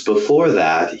 months before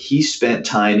that, he spent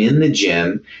time in the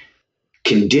gym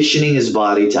conditioning his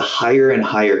body to higher and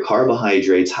higher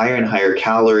carbohydrates, higher and higher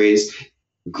calories,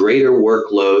 greater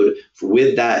workload.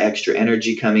 With that extra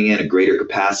energy coming in, a greater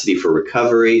capacity for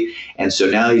recovery. And so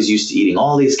now he's used to eating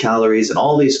all these calories and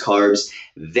all these carbs.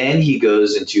 Then he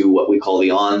goes into what we call the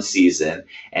on season.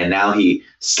 And now he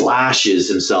slashes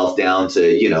himself down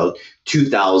to,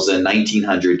 2,000,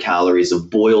 1,900 calories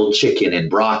of boiled chicken and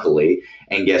broccoli.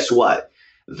 And guess what?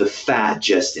 The fat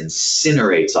just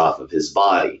incinerates off of his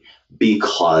body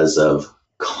because of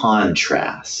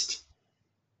contrast.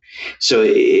 So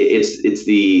it's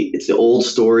the old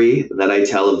story that I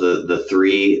tell of the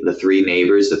three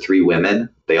neighbors, the three women.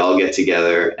 They all get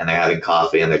together and they're having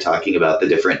coffee and they're talking about the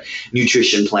different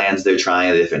nutrition plans they're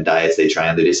trying, the different diets they try,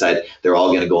 and they decide they're all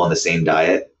going to go on the same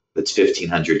diet that's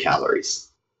 1,500 calories.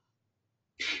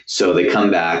 So they come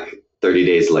back 30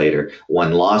 days later.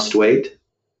 One lost weight,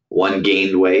 one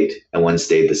gained weight, and one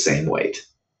stayed the same weight.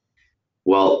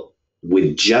 Well,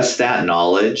 with just that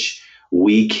knowledge,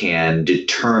 we can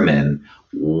determine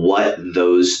what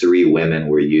those three women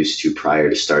were used to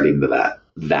prior to starting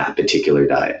that particular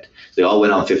diet. They all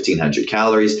went on 1,500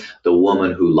 calories. The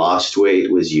woman who lost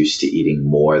weight was used to eating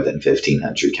more than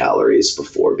 1,500 calories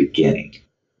before beginning.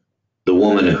 The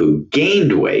woman who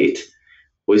gained weight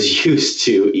was used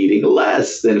to eating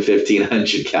less than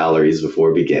 1,500 calories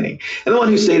before beginning. And the one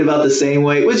who stayed about the same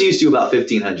weight was used to about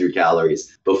 1,500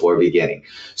 calories before beginning.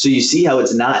 So you see how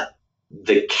it's not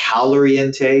the calorie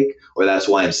intake, or that's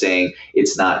why I'm saying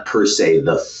it's not per se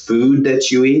the food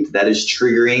that you eat that is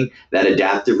triggering that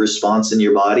adaptive response in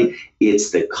your body.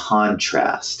 It's the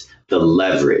contrast, the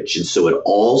leverage. And so it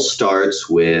all starts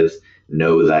with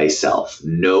know thyself,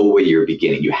 know where you're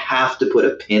beginning. You have to put a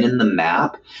pin in the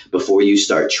map before you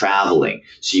start traveling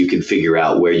so you can figure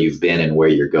out where you've been and where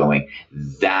you're going.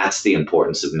 That's the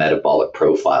importance of metabolic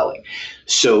profiling.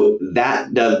 So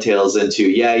that dovetails into,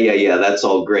 yeah, that's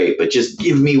all great, but just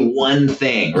give me one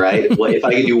thing, right? What if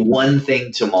I could do one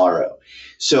thing tomorrow?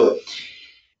 So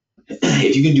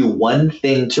if you can do one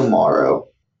thing tomorrow,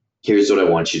 here's what I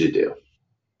want you to do.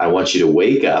 I want you to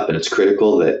wake up, and it's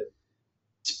critical that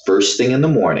first thing in the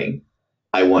morning,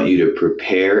 I want you to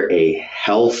prepare a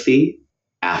healthy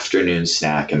afternoon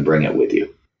snack and bring it with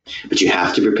you. But you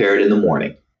have to prepare it in the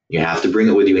morning. You have to bring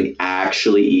it with you and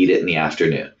actually eat it in the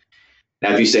afternoon.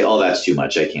 Now, if you say, oh, that's too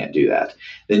much, I can't do that,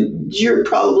 then you're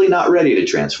probably not ready to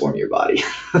transform your body.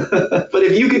 But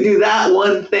if you could do that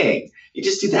one thing, you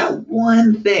just do that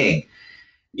one thing,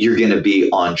 you're going to be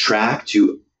on track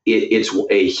to it. It's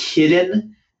a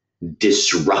hidden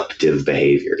disruptive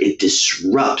behavior. It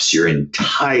disrupts your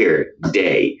entire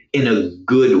day in a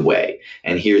good way.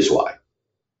 And here's why.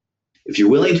 If you're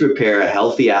willing to prepare a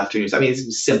healthy afternoon,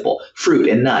 it's simple, fruit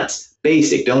and nuts,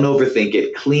 basic, don't overthink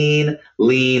it, clean,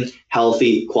 lean,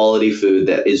 healthy, quality food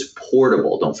that is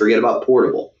portable. Don't forget about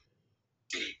portable.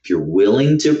 If you're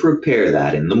willing to prepare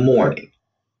that in the morning,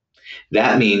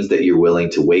 That means that you're willing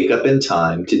to wake up in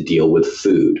time to deal with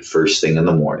food first thing in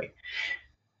the morning.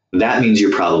 That means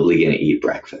you're probably going to eat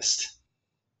breakfast.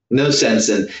 No sense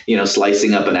in,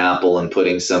 slicing up an apple and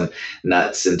putting some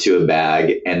nuts into a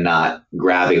bag and not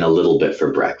grabbing a little bit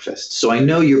for breakfast. So I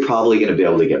know you're probably going to be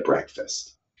able to get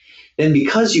breakfast. Then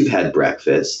because you've had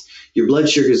breakfast, your blood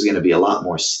sugar is going to be a lot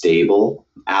more stable.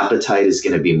 Appetite is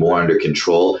going to be more under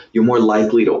control. You're more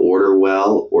likely to order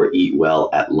well or eat well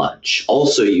at lunch.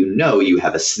 Also, you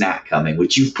have a snack coming,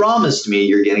 which you've promised me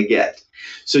you're going to get.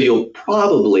 So you'll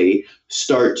probably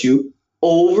start to,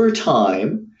 over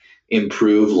time,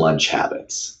 improve lunch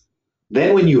habits.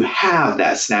 Then when you have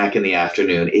that snack in the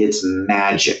afternoon, it's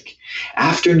magic.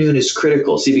 Afternoon is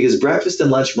critical. See, because breakfast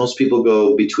and lunch, most people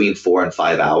go between 4 and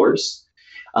 5 hours.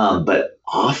 But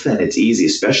often it's easy,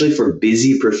 especially for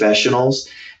busy professionals,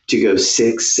 to go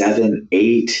 6, 7,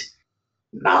 8,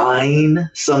 9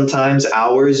 sometimes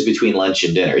hours between lunch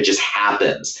and dinner. It just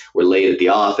happens. We're late at the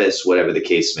office, whatever the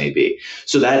case may be.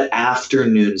 So that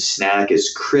afternoon snack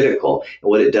is critical. And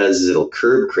what it does is it'll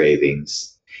curb cravings.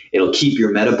 It'll keep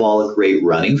your metabolic rate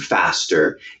running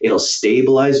faster. It'll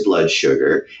stabilize blood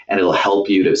sugar, and it'll help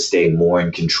you to stay more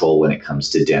in control when it comes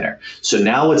to dinner. So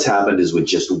now what's happened is with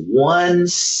just one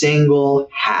single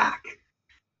hack,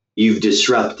 you've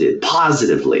disrupted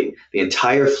positively the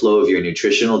entire flow of your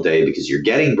nutritional day because you're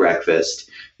getting breakfast,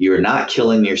 you're not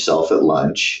killing yourself at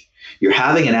lunch, you're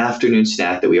having an afternoon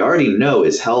snack that we already know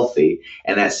is healthy,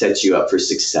 and that sets you up for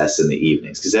success in the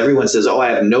evenings. Because everyone says, oh,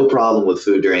 I have no problem with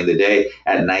food during the day.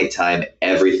 At nighttime,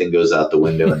 everything goes out the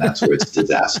window, and that's where it's a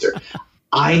disaster.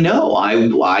 I know.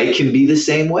 I can be the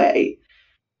same way.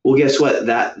 Well, guess what?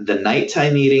 The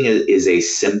nighttime eating is a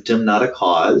symptom, not a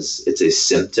cause. It's a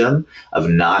symptom of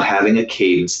not having a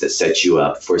cadence that sets you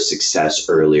up for success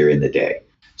earlier in the day.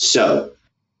 So,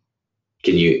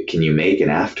 can you make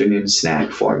an afternoon snack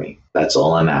for me? That's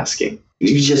all I'm asking.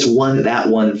 You just that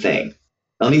one thing.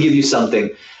 Let me give you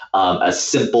something, a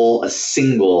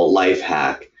single life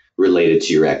hack related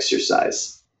to your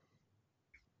exercise.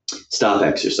 Stop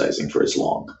exercising for as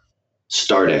long.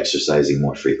 Start exercising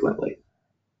more frequently.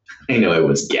 I know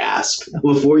everyone's gasp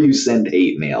before you send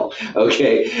hate mail.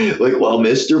 Okay. Like, well,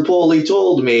 Mr. Poli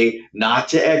told me not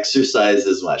to exercise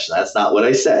as much. That's not what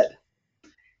I said.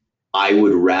 I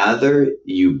would rather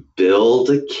you build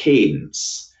a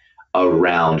cadence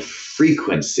around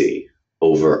frequency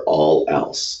over all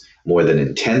else, more than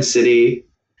intensity,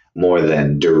 more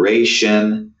than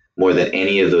duration, more than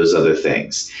any of those other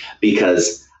things,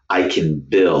 because I can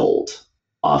build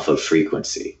off of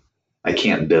frequency. I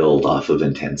can't build off of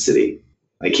intensity.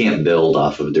 I can't build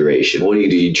off of duration. What do?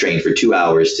 You train for 2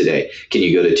 hours today. Can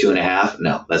you go to 2.5?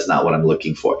 No, that's not what I'm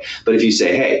looking for. But if you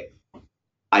say, hey,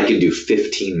 I can do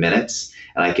 15 minutes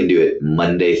and I can do it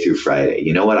Monday through Friday.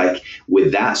 You know what?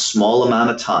 With that small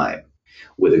amount of time,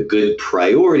 with a good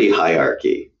priority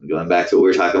hierarchy, going back to what we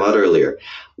were talking about earlier,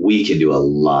 we can do a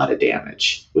lot of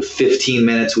damage. With 15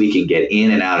 minutes, we can get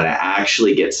in and out and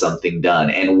actually get something done.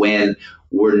 And when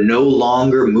we're no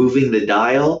longer moving the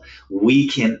dial, we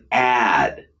can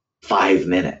add 5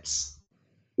 minutes.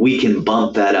 We can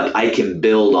bump that up. I can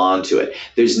build onto it.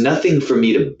 There's nothing for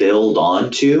me to build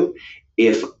onto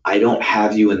if I don't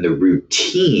have you in the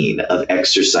routine of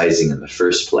exercising in the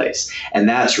first place. And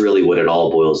that's really what it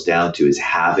all boils down to, is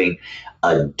having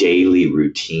a daily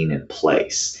routine in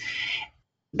place.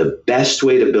 The best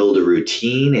way to build a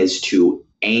routine is to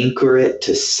anchor it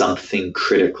to something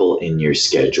critical in your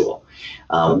schedule.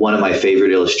 One of my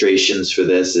favorite illustrations for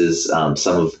this is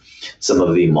some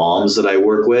of the moms that I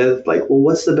work with, like, well,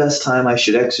 what's the best time I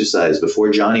should exercise?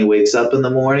 Before Johnny wakes up in the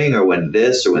morning, or when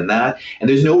this or when that? And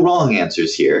there's no wrong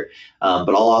answers here. But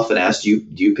I'll often ask, do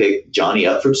you pick Johnny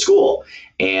up from school?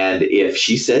 And if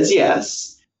she says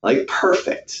yes, like,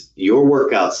 perfect. Your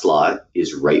workout slot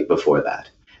is right before that.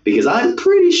 Because I'm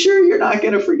pretty sure you're not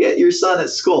going to forget your son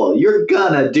at school. You're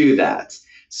going to do that.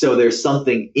 So there's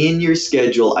something in your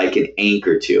schedule I can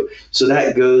anchor to. So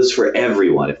that goes for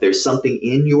everyone. If there's something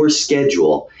in your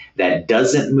schedule that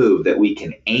doesn't move, that we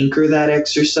can anchor that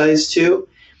exercise to,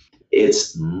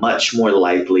 it's much more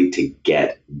likely to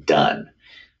get done.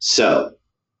 So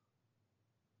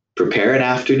prepare an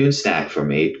afternoon snack for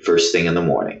me first thing in the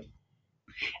morning,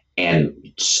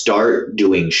 and start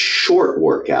doing short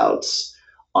workouts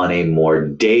on a more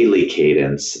daily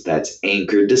cadence that's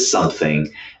anchored to something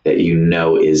that you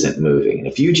know isn't moving. And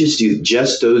if you just do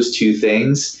just those two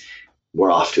things,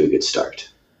 we're off to a good start.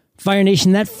 Fire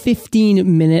Nation, that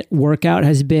 15-minute workout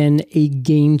has been a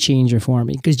game changer for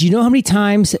me. Because do you know how many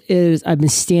times I've been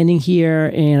standing here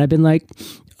and I've been like,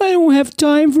 I don't have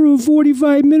time for a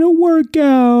 45-minute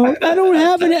workout. I don't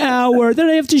have an hour. Then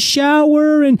I have to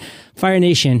shower. And Fire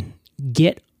Nation,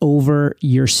 get over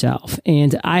yourself.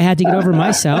 And I had to get over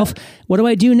myself. What do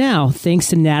I do now? Thanks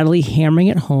to Natalie hammering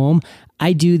it home,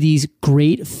 I do these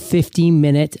great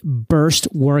 50-minute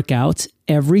burst workouts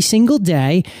every single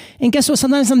day. And guess what?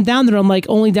 Sometimes I'm down there. I'm like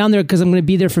only down there because I'm going to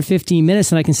be there for 15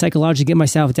 minutes and I can psychologically get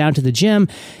myself down to the gym.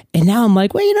 And now I'm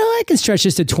like, well, I can stretch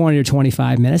this to 20 or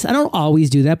 25 minutes. I don't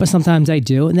always do that, but sometimes I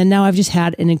do. And then now I've just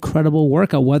had an incredible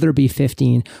workout, whether it be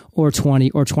 15 or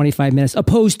 20 or 25 minutes,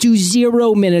 opposed to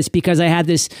 0 minutes because I had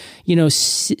this,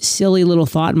 silly little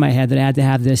thought in my head that I had to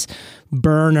have this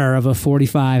burner of a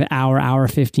 45-hour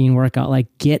 15 workout. Like,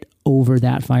 get over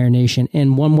that, Fire Nation.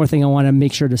 And one more thing I want to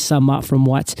make sure to sum up from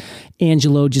what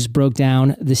Angelo just broke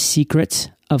down. The secret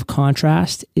of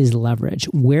contrast is leverage.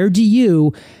 Where do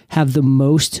you have the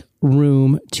most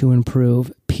room to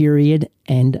improve? Period.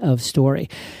 End of story.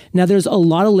 Now, there's a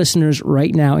lot of listeners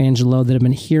right now, Angelo, that have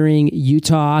been hearing you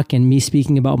talk and me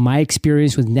speaking about my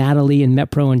experience with Natalie and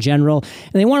MetPro in general,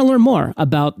 and they want to learn more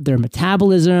about their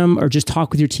metabolism or just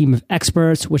talk with your team of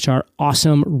experts, which are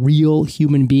awesome, real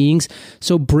human beings.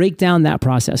 So break down that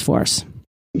process for us.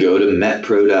 Go to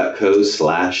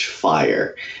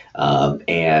metpro.co/fire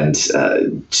and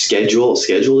schedule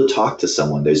to talk to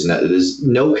someone. There's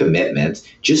no commitment.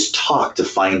 Just talk to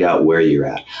find out where you're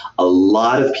at. A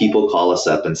lot of people call us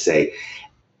up and say,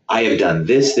 I have done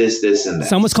this, and that.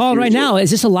 Someone's calling right now.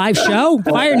 Is this a live show?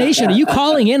 Fire Nation, are you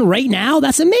calling in right now?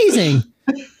 That's amazing.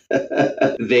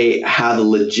 They have a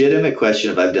legitimate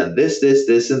question of I've done this,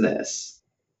 and this.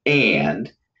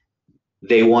 And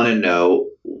they want to know,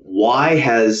 why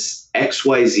has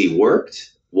XYZ worked?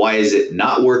 Why is it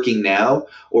not working now?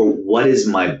 Or what is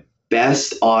my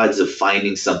best odds of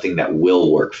finding something that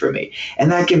will work for me?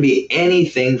 And that can be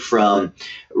anything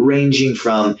ranging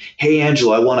from, hey,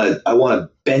 Angelo, I want to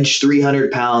bench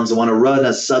 300 pounds. I want to run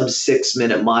a sub 6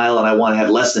 minute mile and I want to have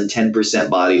less than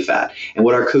 10% body fat. And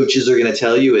what our coaches are going to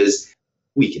tell you is,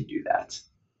 we can do that.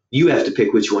 You have to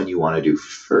pick which one you want to do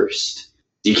first.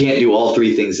 You can't do all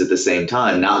three things at the same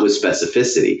time, not with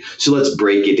specificity. So let's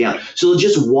break it down. So we'll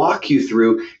just walk you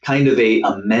through kind of a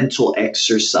mental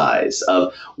exercise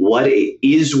of what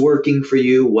is working for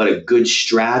you, what a good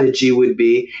strategy would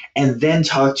be, and then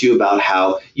talk to you about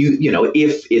how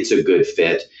if it's a good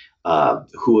fit,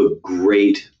 who a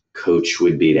great coach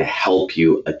would be to help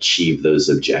you achieve those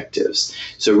objectives.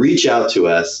 So reach out to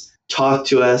us, talk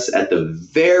to us. At the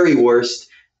very worst,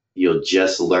 you'll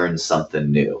just learn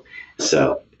something new.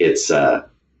 So it's been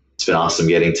awesome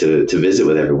getting to visit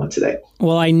with everyone today.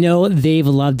 Well, I know they've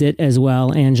loved it as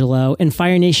well, Angelo. And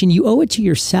Fire Nation, you owe it to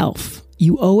yourself.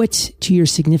 You owe it to your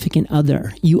significant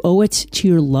other. You owe it to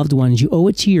your loved ones. You owe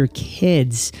it to your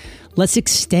kids. Let's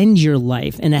extend your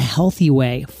life in a healthy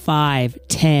way, 5,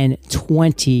 10,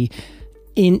 20,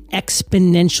 in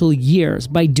exponential years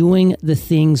by doing the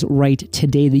things right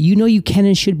today that you know you can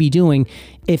and should be doing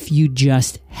if you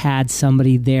just had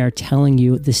somebody there telling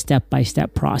you the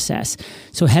step-by-step process.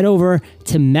 So head over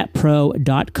to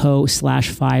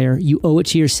metpro.co/fire. You owe it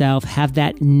to yourself. Have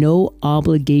that no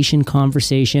obligation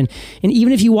conversation. And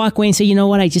even if you walk away and say, you know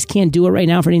what, I just can't do it right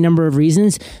now for any number of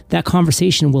reasons, that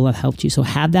conversation will have helped you. So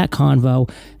have that convo,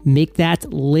 make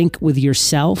that link with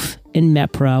yourself in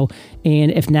MetPro.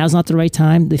 And if now's not the right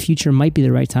time, the future might be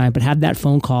the right time, but have that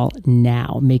phone call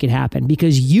now. Make it happen,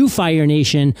 because you, Fire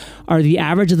Nation, are the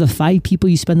average of the 5 people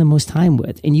you spend the most time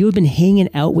with. And you have been hanging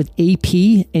out with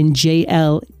AP and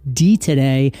JLD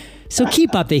today. So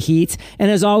keep up the heat.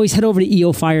 And as always, head over to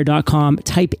eofire.com,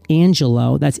 type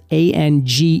Angelo, that's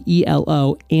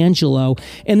Angelo, Angelo,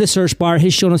 in the search bar.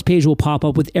 His show notes page will pop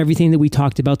up with everything that we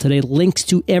talked about today, links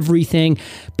to everything.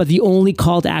 But the only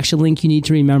call to action link you need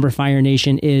to remember, Fire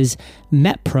Nation, is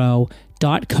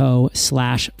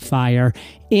metpro.co/fire.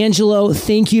 Angelo,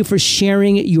 thank you for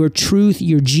sharing your truth,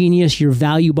 your genius, your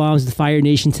value bombs with Fire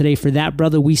Nation today. For that,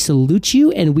 brother, we salute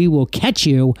you, and we will catch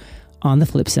you on the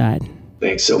flip side.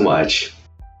 Thanks so much.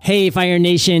 Hey, Fire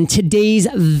Nation. Today's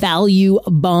value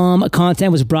bomb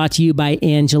content was brought to you by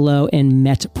Angelo and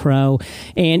MetPro.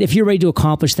 And if you're ready to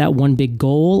accomplish that one big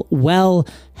goal, well,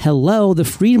 hello, the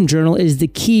Freedom Journal is the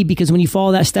key, because when you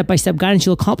follow that step-by-step guidance,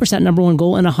 you'll accomplish that number one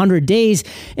goal in 100 days.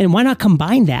 And why not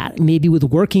combine that maybe with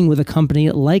working with a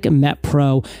company like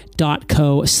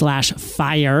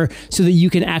metpro.co/fire so that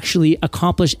you can actually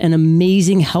accomplish an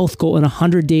amazing health goal in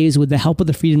 100 days with the help of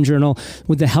the Freedom Journal,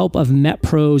 with the help of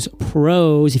MetPro's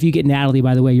pros. If you get Natalie,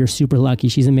 by the way, you're super lucky.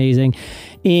 She's amazing.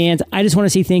 And I just want to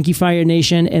say thank you, Fire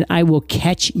Nation, and I will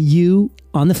catch you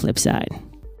on the flip side.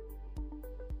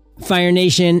 Fire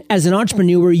Nation, as an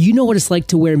entrepreneur, you know what it's like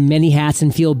to wear many hats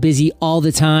and feel busy all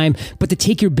the time. But to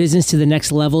take your business to the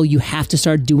next level, you have to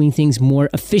start doing things more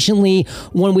efficiently.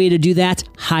 One way to do that,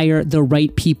 hire the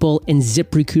right people, and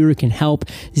ZipRecruiter can help.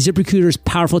 ZipRecruiter's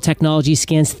powerful technology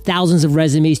scans thousands of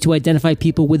resumes to identify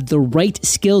people with the right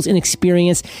skills and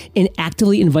experience and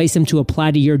actively invites them to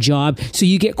apply to your job so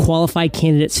you get qualified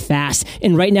candidates fast.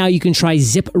 And right now you can try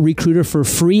ZipRecruiter for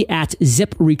free at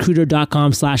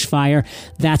ziprecruiter.com/fire.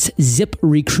 That's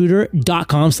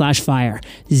ziprecruiter.com/fire.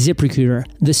 ZipRecruiter,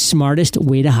 the smartest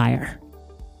way to hire.